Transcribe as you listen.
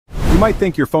might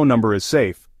think your phone number is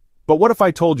safe, but what if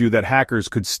I told you that hackers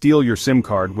could steal your SIM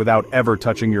card without ever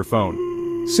touching your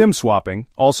phone? SIM swapping,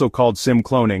 also called SIM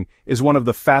cloning, is one of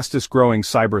the fastest-growing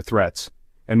cyber threats,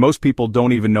 and most people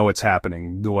don't even know it's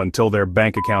happening until their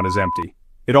bank account is empty.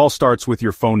 It all starts with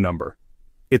your phone number.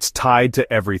 It's tied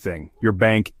to everything: your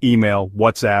bank, email,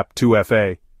 WhatsApp,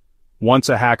 2FA. Once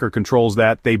a hacker controls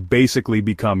that, they basically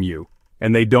become you.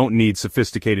 And they don't need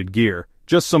sophisticated gear,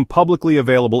 just some publicly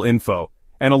available info,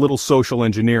 and a little social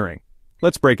engineering.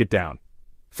 Let's break it down.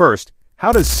 First,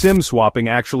 how does SIM swapping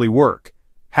actually work?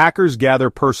 Hackers gather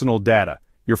personal data: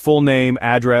 your full name,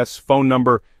 address, phone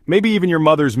number, maybe even your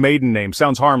mother's maiden name.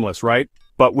 Sounds harmless, right?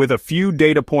 But with a few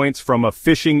data points from a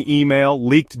phishing email,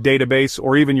 leaked database,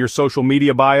 or even your social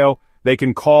media bio, they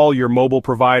can call your mobile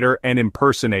provider and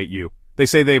impersonate you. They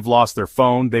say they've lost their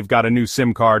phone, they've got a new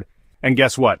SIM card, and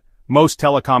guess what? Most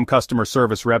telecom customer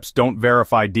service reps don't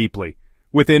verify deeply.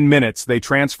 Within minutes, they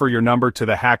transfer your number to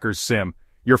the hacker's SIM.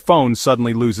 Your phone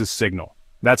suddenly loses signal.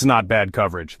 That's not bad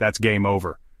coverage, that's game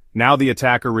over. Now the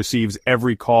attacker receives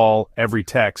every call, every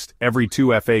text, every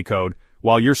 2FA code,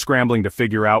 while you're scrambling to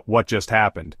figure out what just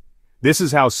happened. This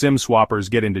is how SIM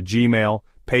swappers get into Gmail,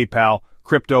 PayPal,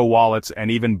 crypto wallets, and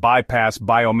even bypass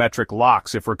biometric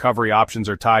locks if recovery options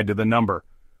are tied to the number.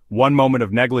 One moment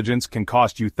of negligence can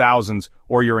cost you thousands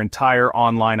or your entire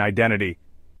online identity.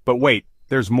 But wait,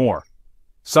 there's more.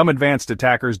 Some advanced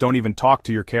attackers don't even talk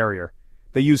to your carrier.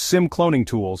 They use SIM cloning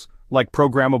tools, like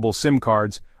programmable SIM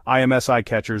cards, IMSI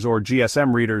catchers, or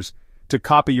GSM readers, to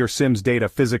copy your SIM's data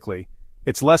physically.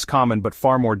 It's less common but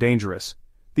far more dangerous.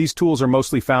 These tools are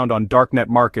mostly found on darknet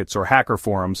markets or hacker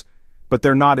forums, but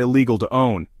they're not illegal to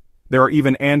own. There are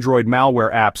even Android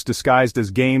malware apps disguised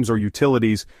as games or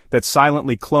utilities that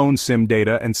silently clone SIM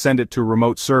data and send it to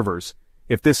remote servers.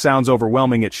 If this sounds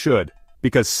overwhelming, it should,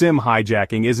 because SIM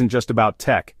hijacking isn't just about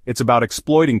tech, it's about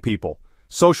exploiting people.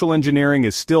 Social engineering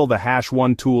is still the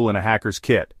 #1 tool in a hacker's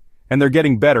kit, and they're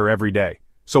getting better every day.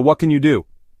 So what can you do?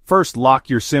 First, lock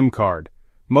your SIM card.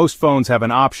 Most phones have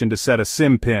an option to set a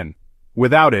SIM pin.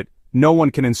 Without it, no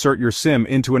one can insert your SIM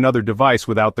into another device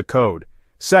without the code.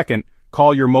 Second,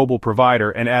 call your mobile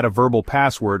provider and add a verbal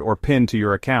password or PIN to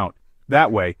your account.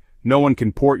 That way, no one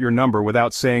can port your number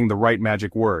without saying the right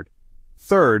magic word.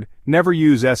 Third, never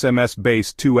use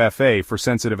SMS-based 2FA for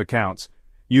sensitive accounts.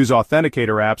 Use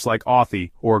authenticator apps like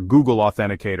Authy or Google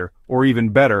Authenticator, or even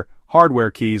better,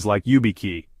 hardware keys like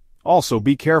YubiKey. Also,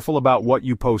 be careful about what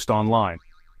you post online.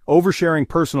 Oversharing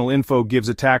personal info gives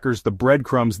attackers the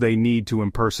breadcrumbs they need to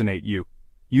impersonate you.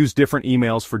 Use different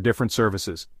emails for different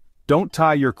services. Don't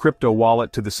tie your crypto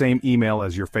wallet to the same email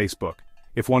as your Facebook.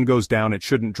 If one goes down, it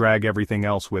shouldn't drag everything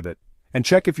else with it. And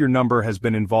check if your number has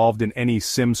been involved in any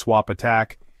SIM swap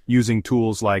attack, using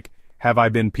tools like Have I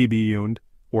Been PBU'd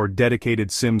or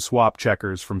dedicated SIM swap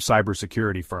checkers from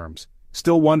cybersecurity firms.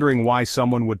 Still wondering why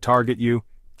someone would target you?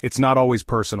 It's not always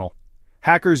personal.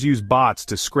 Hackers use bots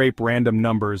to scrape random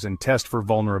numbers and test for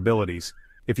vulnerabilities.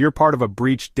 If you're part of a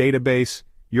breached database,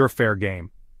 you're fair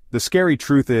game. The scary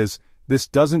truth is, this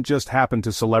doesn't just happen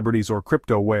to celebrities or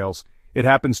crypto whales, it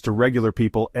happens to regular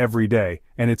people every day,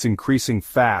 and it's increasing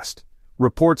fast.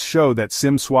 Reports show that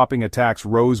SIM swapping attacks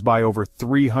rose by over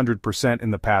 300% in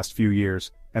the past few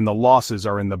years, and the losses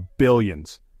are in the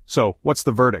billions. So, what's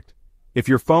the verdict? If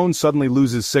your phone suddenly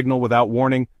loses signal without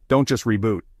warning, don't just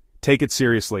reboot. Take it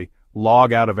seriously.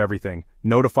 Log out of everything,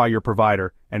 notify your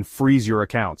provider, and freeze your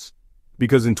accounts.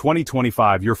 Because in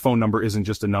 2025, your phone number isn't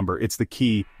just a number, it's the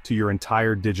key to your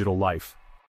entire digital life.